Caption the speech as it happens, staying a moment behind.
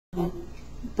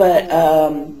But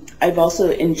I've also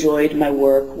enjoyed my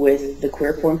work with the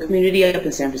queer porn community up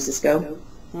in San Francisco.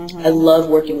 I love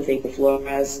working with April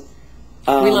Flores.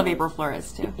 We love April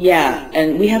Flores too. Yeah,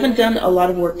 and we haven't done a lot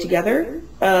of work together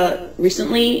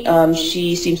recently.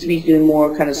 She seems to be doing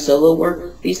more kind of solo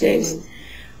work these days.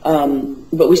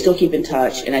 But we still keep in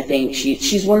touch, and I think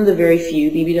she's one of the very few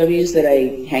BBWs that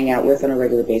I hang out with on a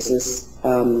regular basis.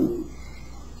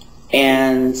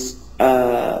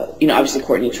 You know, obviously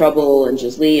Courtney Trouble and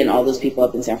Gislee and all those people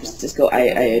up in San Francisco, I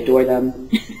adore them.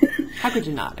 How could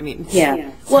you not? I mean, yeah.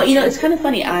 Well, you know, it's kind of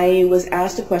funny. I was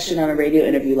asked a question on a radio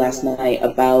interview last night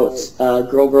about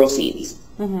girl-girl scenes.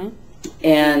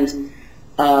 And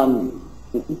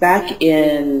back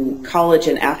in college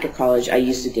and after college, I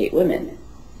used to date women.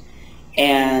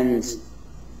 And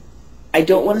I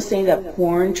don't want to say that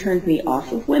porn turned me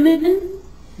off of women,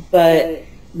 but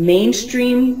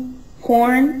mainstream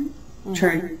porn,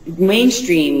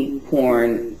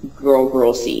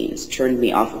 girl scenes turned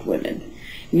me off of women.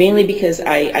 Mainly because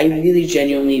I really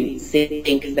genuinely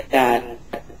think that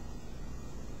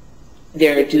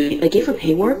they're doing, like, gay for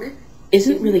pay work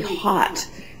isn't really hot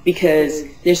because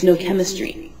there's no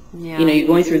chemistry. Yeah. You know, you're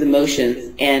going through the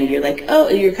motions, and you're like, oh,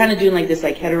 you're kind of doing like this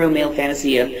like hetero male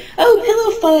fantasy of, oh,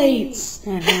 pillow fights.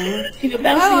 You know,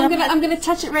 I'm gonna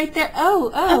touch it right there.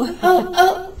 Oh,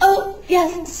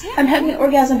 yes. I'm having an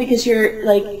orgasm because you're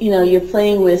like, you know, you're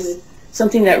playing with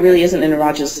something that really isn't an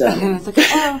erogenous zone. It's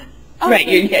like, Right.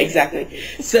 Yeah. Exactly.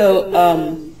 So,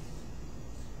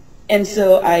 and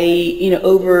so I, you know,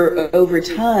 over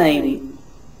time,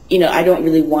 you know, I don't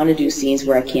really want to do scenes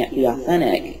where I can't be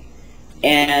authentic.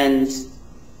 And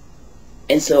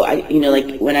so I, you know,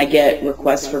 like when I get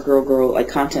requests for girl like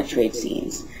content trade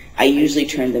scenes, I usually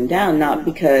turn them down, not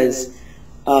because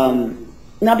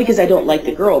I don't like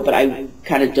the girl, but I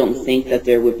kind of don't think that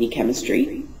there would be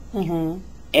chemistry.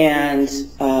 And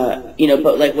you know,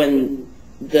 but like when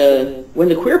the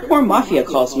queer porn mafia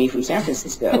calls me from San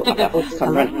Francisco, that will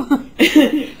come running.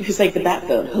 It's like the bat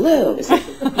phone. Hello. It's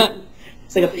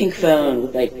like a pink phone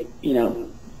with, like, you know,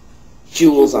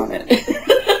 jewels on it.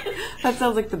 That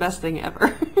sounds like the best thing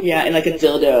ever. Yeah, and like a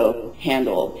dildo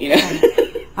handle, you know.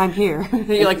 I'm here.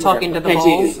 You're like talking to the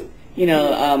balls. You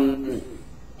know,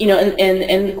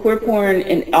 and queer porn,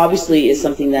 and obviously is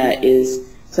something I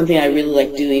really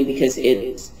like doing because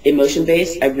it's emotion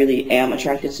based. I really am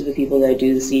attracted to the people that I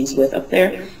do the scenes with up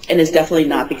there, and it's definitely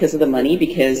not because of the money.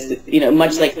 Because, you know,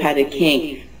 much like padded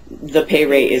kink, the pay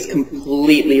rate is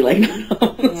completely like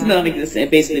it's non-existent.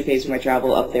 It basically pays for my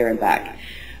travel up there and back.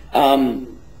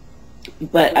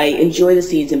 But I enjoy the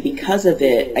scenes, and because of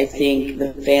it, I think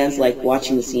the fans like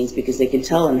watching the scenes because they can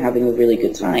tell I'm having a really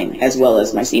good time, as well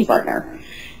as my scene partner.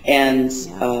 And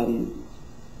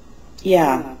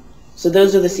yeah, so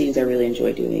those are the scenes I really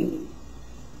enjoy doing.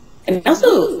 And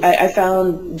also, I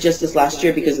found just this last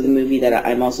year, because of the movie that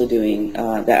I'm also doing,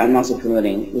 that I'm also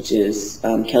promoting, which is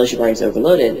Kelly Shibari's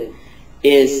Overloaded,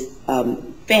 is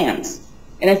fans.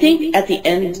 And I think at the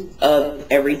end of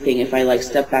everything, if I like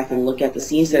step back and look at the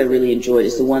scenes that I really enjoyed,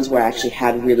 is the ones where I actually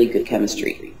had really good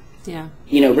chemistry. Yeah.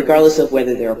 You know, regardless of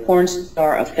whether they're a porn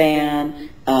star, a fan,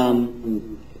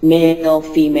 male,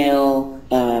 female,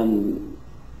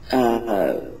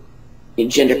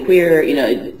 genderqueer, you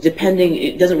know, depending,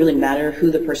 it doesn't really matter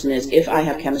who the person is. If I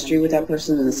have chemistry with that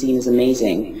person, then the scene is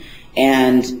amazing.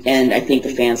 And I think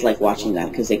the fans like watching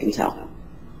that because they can tell.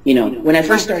 You know, when I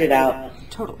first started out...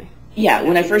 Totally. Yeah,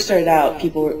 when I first started out,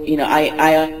 people were, you know,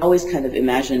 I always kind of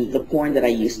imagined the porn that I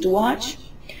used to watch.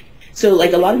 So,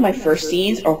 like, a lot of my first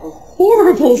scenes are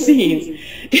horrible scenes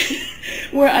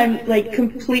where I'm, like,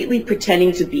 completely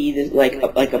pretending to be, this, like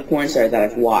a porn star that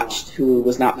I've watched who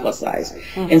was not plus size.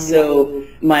 And so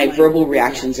my verbal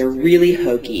reactions are really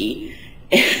hokey.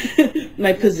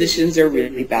 My positions are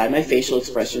really bad. My facial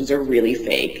expressions are really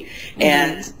fake.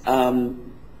 And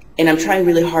I'm trying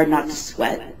really hard not to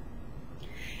sweat.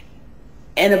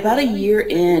 And about a year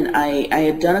in, I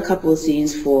had done a couple of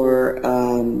scenes for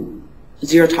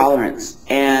Zero Tolerance,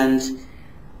 and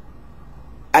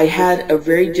I had a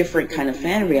very different kind of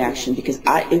fan reaction because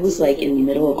it was like in the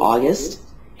middle of August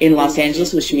in Los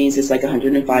Angeles, which means it's like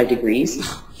 105 degrees.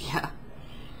 Yeah.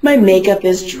 My makeup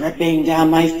is dripping down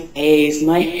my face.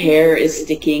 My hair is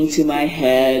sticking to my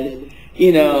head.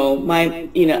 You know,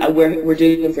 we're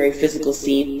doing a very physical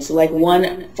scene. So like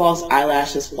one false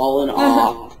eyelash has fallen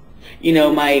off. You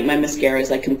know, my mascara is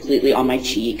like completely on my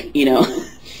cheek, you know.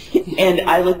 And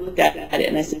I looked at it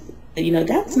and I said, you know,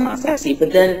 that's not sexy.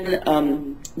 But then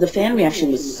the fan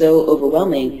reaction was so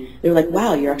overwhelming. They were like,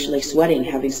 wow, you're actually like sweating,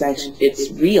 having sex. It's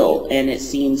real and it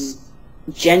seems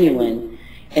genuine.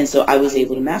 And so I was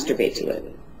able to masturbate to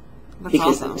it.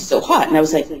 because it was so hot. And I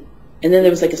was like, and then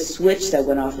there was like a switch that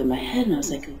went off in my head, and I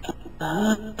was like,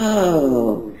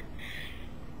 oh,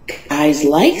 guys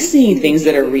like seeing things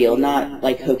that are real, not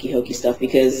like hokey stuff,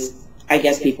 because I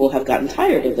guess people have gotten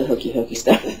tired of the hokey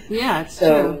stuff. Yeah, it's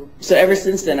true. So ever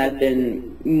since then, I've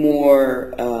been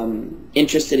more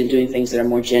interested in doing things that are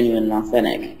more genuine and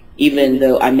authentic, even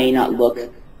though I may not look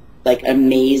like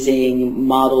amazing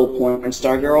model porn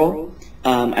star girl.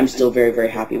 I'm still very, very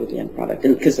happy with the end product,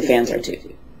 and because the fans are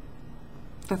too.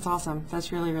 That's awesome.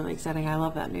 That's really, really exciting. I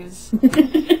love that news.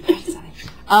 Very exciting.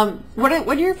 What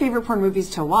are your favorite porn movies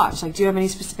to watch? Like, do you have any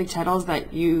specific titles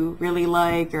that you really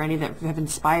like, or any that have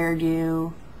inspired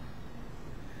you?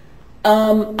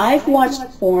 I've watched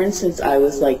porn since I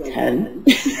was like 10.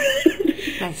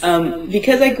 Nice.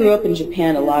 Because I grew up in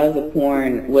Japan, a lot of the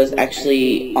porn was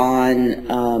actually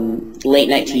on late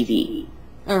night TV.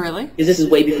 Oh, really? Because this is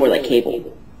way before like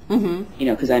cable. Mm-hmm. You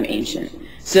know, because I'm ancient.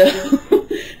 So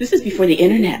this is before the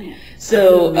internet.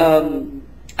 So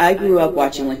I grew up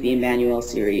watching like the Emmanuel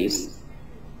series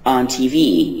on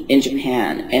TV in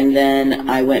Japan, and then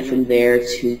I went from there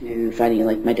to finding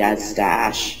like my dad's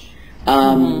stash.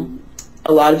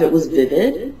 A lot of it was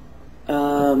Vivid,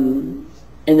 and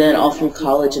then all through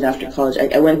college and after college,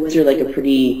 I went through like a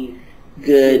pretty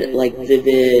good like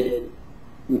Vivid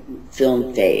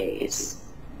film phase.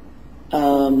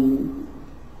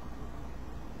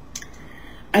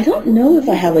 I don't know if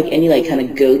I have like any like kind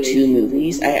of go-to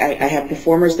movies. I have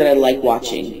performers that I like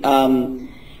watching,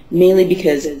 mainly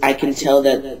because I can tell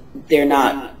that they're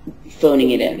not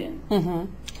phoning it in.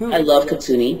 I love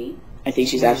Katsuni. I think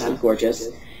she's absolutely gorgeous,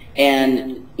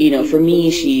 and you know, for me,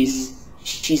 she's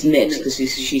mixed because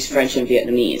she's French and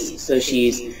Vietnamese, so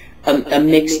she's a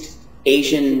mixed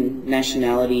Asian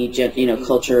nationality, you know,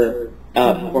 culture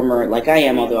performer like I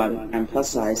am, although I'm plus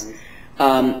size,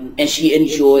 and she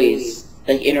enjoys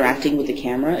like interacting with the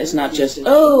camera. It's not just,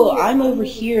 oh, I'm over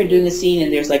here doing a scene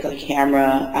and there's like a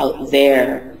camera out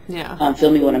there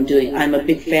filming what I'm doing. I'm a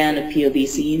big fan of POV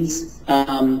scenes.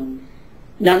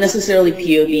 Not necessarily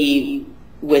POV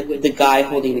with the guy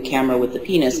holding the camera with the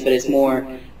penis, but it's more,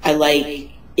 I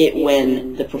like it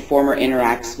when the performer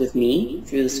interacts with me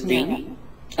through the screen.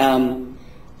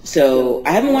 So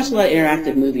I haven't watched a lot of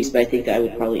interactive movies, but I think I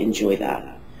would probably enjoy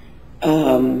that.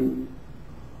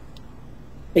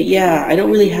 But yeah, I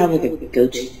don't really have like a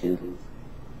go-to.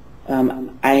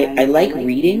 I like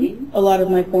reading a lot of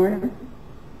my porn.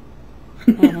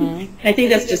 I think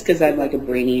that's just because I'm like a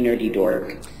brainy, nerdy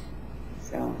dork.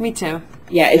 So. Me too.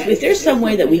 Yeah, if there's some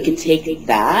way that we could take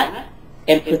that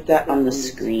and put that on the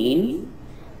screen,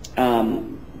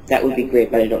 that would be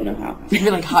great, but I don't know how. Maybe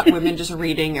like hot women just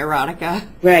reading erotica.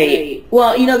 Right.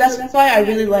 Well, you know, that's why I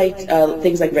really liked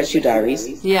things like Red Shoe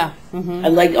Diaries. Yeah. I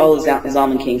liked all of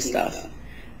Zalman King stuff.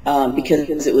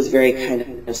 Because it was very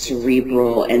kind of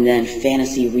cerebral and then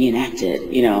fantasy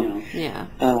reenacted, you know. Yeah.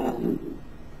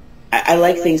 I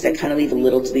like things that kind of leave a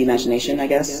little to the imagination, I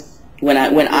guess, when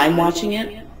I'm watching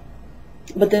it.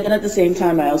 But then at the same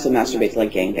time, I also masturbate to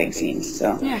like gangbang scenes.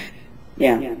 So yeah.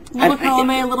 A little column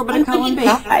A, a little bit of column B.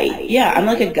 Yeah, I'm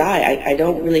like a guy. I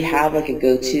don't really have like a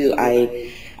go-to.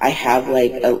 I have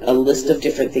like a list of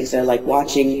different things that I like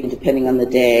watching, and depending on the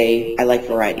day, I like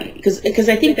variety. Because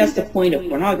I think that's the point of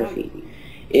pornography,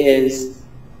 is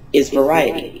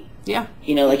variety. Yeah.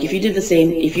 You know, like if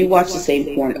you watch the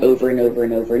same porn over and over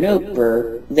and over and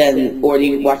over, then, or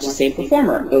you watch the same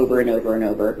performer over and over and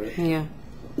over. Yeah.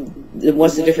 Then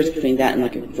what's the difference between that and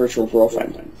like a virtual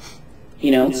girlfriend?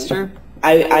 You know? It's true.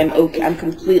 I'm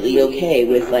completely okay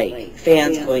with like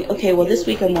fans going, okay, well this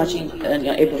week I'm watching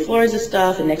April Flores'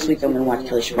 stuff, and next week I'm going to watch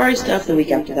Kelly Shibari stuff, the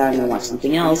week after that I'm going to watch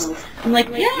something else. I'm like,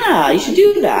 yeah, you should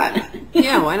do that.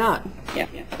 Yeah, why not? Yeah,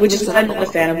 which is I'm not a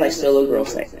fan of like solo girl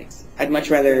sex. I'd much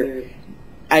rather,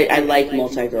 I like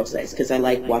multi-girl sex because I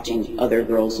like watching other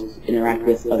girls interact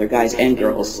with other guys and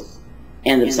girls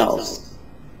and themselves.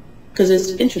 Because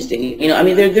it's interesting, you know. I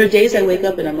mean, there are days I wake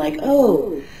up and I'm like,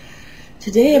 oh,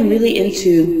 today I'm really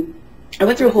into, I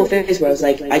went through a whole phase where I was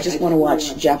like, I just want to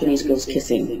watch Japanese girls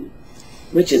kissing,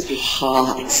 which is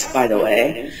hot, by the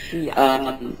way.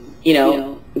 Yeah. You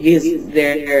know, because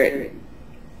they're,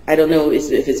 I don't know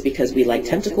if it's because we like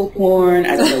tentacle porn,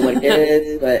 I don't know what it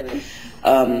is, but,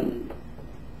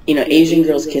 you know, Asian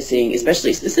girls kissing,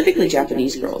 specifically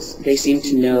Japanese girls, they seem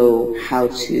to know how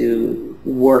to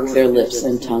work their lips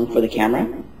and tongue for the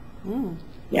camera.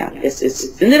 Yeah, it's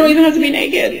and they don't even have to be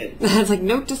naked. It's like,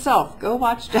 note to self, go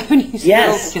watch Japanese yes,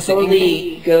 girls kissing.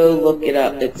 Totally go look it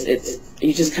up. It's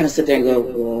you just kind of sit there and go,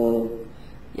 whoa.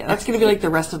 Yeah, that's going to be like the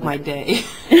rest of my day.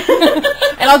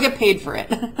 And I'll get paid for it.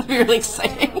 That'll be really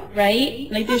exciting. Right?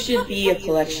 Like there should be a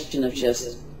collection of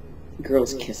just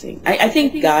girls kissing. I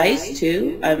think guys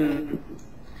too.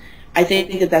 I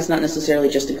think that that's not necessarily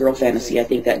just a girl fantasy. I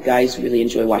think that guys really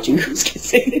enjoy watching girls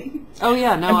kissing. Oh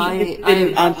yeah, no, I mean, it's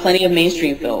been on plenty of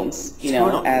mainstream films, you know,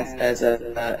 totally. as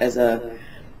a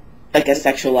like a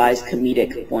sexualized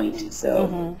comedic point.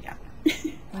 So yeah.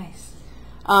 Nice.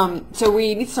 So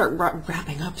we need to start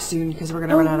wrapping up soon because we're going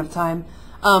to run out of time.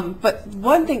 But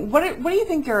one thing, what do you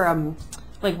think are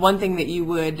like one thing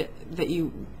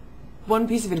one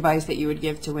piece of advice that you would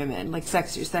give to women, like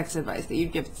sex advice that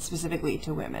you'd give specifically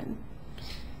to women?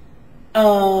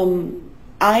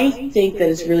 I think that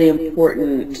it's really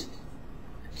important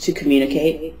to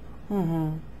communicate.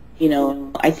 You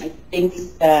know, I think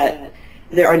that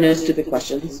there are no stupid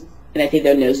questions, and I think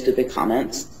there are no stupid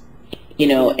comments. You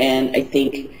know, and I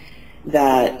think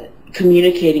that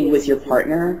communicating with your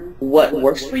partner what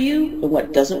works for you and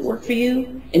what doesn't work for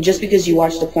you, and just because you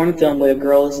watched a porn film where a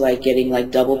girl is like getting like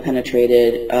double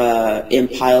penetrated in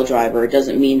pile driver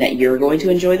doesn't mean that you're going to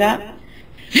enjoy that.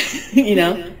 You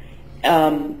know,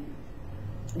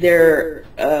 there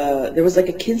was like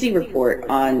a Kinsey report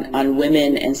on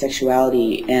women and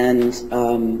sexuality, and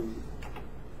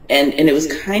it was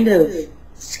kind of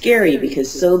scary because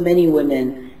so many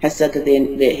women had said that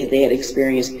they had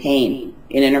experienced pain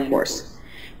in intercourse,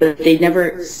 but they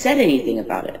never said anything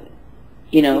about it,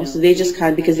 you know. So they just kind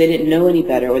of, because they didn't know any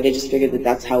better, or they just figured that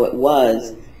that's how it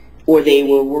was, or they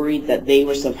were worried that they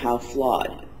were somehow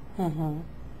flawed.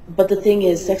 But the thing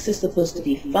is, sex is supposed to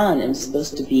be fun and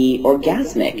supposed to be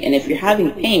orgasmic, and if you're having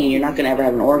pain, you're not going to ever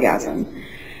have an orgasm.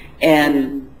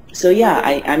 And so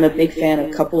yeah, I'm a big fan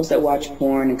of couples that watch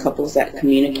porn and couples that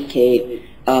communicate.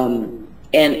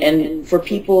 And for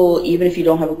people, even if you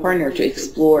don't have a partner, to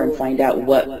explore and find out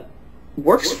what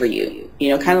works for you. You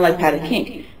know, kind of like Pat a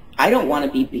Kink. I don't want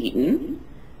to be beaten,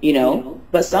 you know,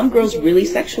 but some girls really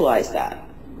sexualize that.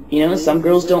 You know, some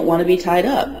girls don't want to be tied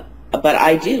up, but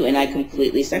I do, and I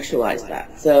completely sexualize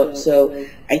that. So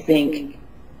I think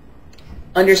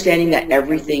understanding that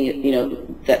everything, you know,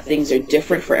 that things are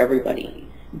different for everybody,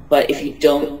 but if you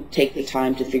don't take the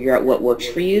time to figure out what works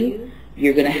for you,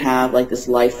 you're going to have like this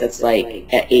life that's like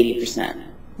at 80%.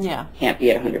 Yeah. Can't be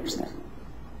at 100%.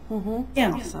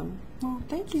 Yeah. Awesome. Well,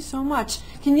 thank you so much.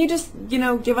 Can you just, you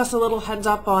know, give us a little heads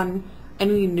up on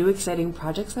any new exciting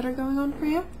projects that are going on for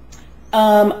you?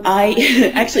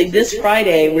 Actually, this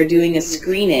Friday we're doing a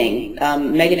screening.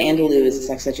 Megan Andalou is a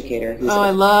sex educator. Who's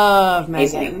I love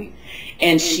amazing. Megan.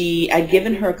 And I'd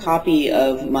given her a copy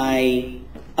of my,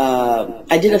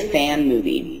 I did a fan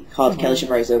movie called Kelly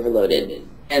Shibari's Overloaded.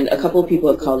 And a couple of people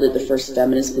have called it the first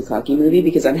feminist bukkake movie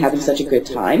because I'm having such a good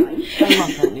time. I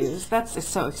love that news. That's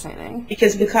so exciting.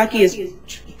 Because bukkake is,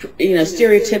 you know,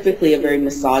 stereotypically a very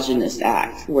misogynist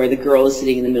act where the girl is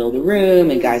sitting in the middle of the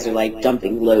room and guys are like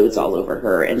dumping loads all over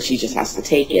her and she just has to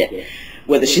take it,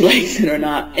 whether she likes it or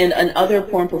not. And other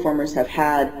porn performers have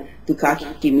had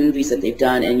bukkake movies that they've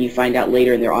done, and you find out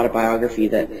later in their autobiography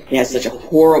that they had such a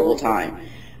horrible time.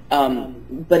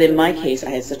 But in my case, I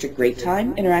had such a great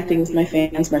time interacting with my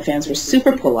fans. My fans were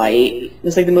super polite. It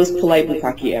was like the most polite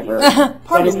bukkake ever.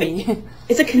 Pardon me.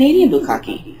 It's a Canadian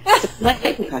bukkake. It's a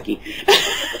polite bukkake.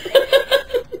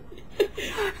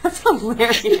 That's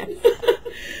hilarious.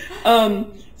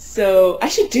 So I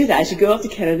should do that. I should go up to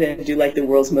Canada and do like the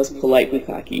world's most polite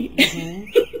bukkake.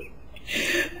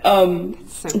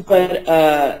 But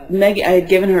Meg, I had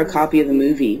given her a copy of the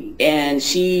movie, and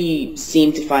she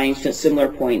seemed to find similar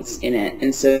points in it,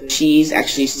 and so she's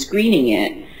actually screening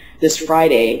it this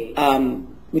Friday,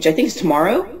 which I think is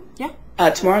tomorrow. Yeah.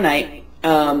 Tomorrow night,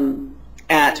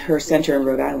 at her center in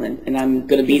Rhode Island, and I'm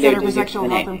going to be there. Center for Sexual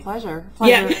Health and Pleasure.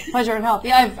 Pleasure and Health.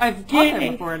 Yeah, I've taught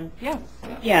there before. And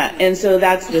yeah, and so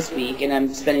that's this week, and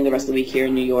I'm spending the rest of the week here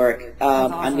in New York.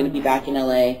 Awesome. I'm going to be back in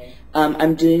LA.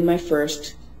 I'm doing my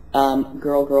first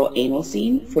girl anal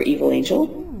scene for Evil Angel.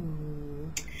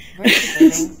 Very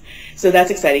exciting. So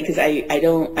that's exciting because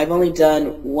I've only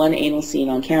done one anal scene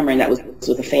on camera, and that was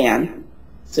with a fan,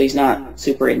 so he's not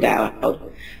super endowed,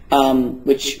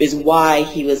 which is why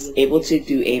he was able to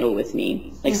do anal with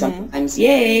me. Like sometimes,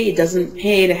 yay, it doesn't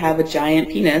pay to have a giant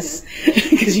penis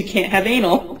because you can't have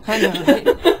anal. I know,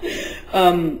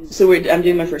 right? So I'm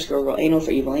doing my first girl anal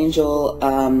for Evil Angel,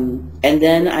 and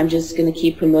then I'm just going to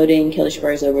keep promoting Kelly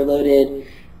Shibari's Overloaded.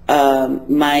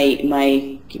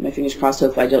 Keep my fingers crossed.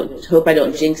 Hope I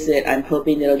don't jinx it. I'm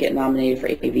hoping that it'll get nominated for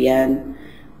AVN.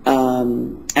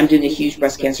 I'm doing a huge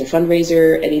breast cancer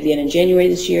fundraiser at AVN in January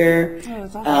this year. Oh,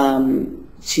 that's awesome.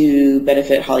 To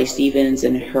benefit Holly Stevens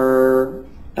and her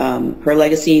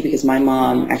legacy, because my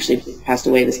mom actually passed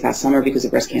away this past summer because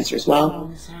of breast cancer as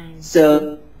well. Oh, sorry.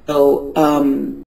 So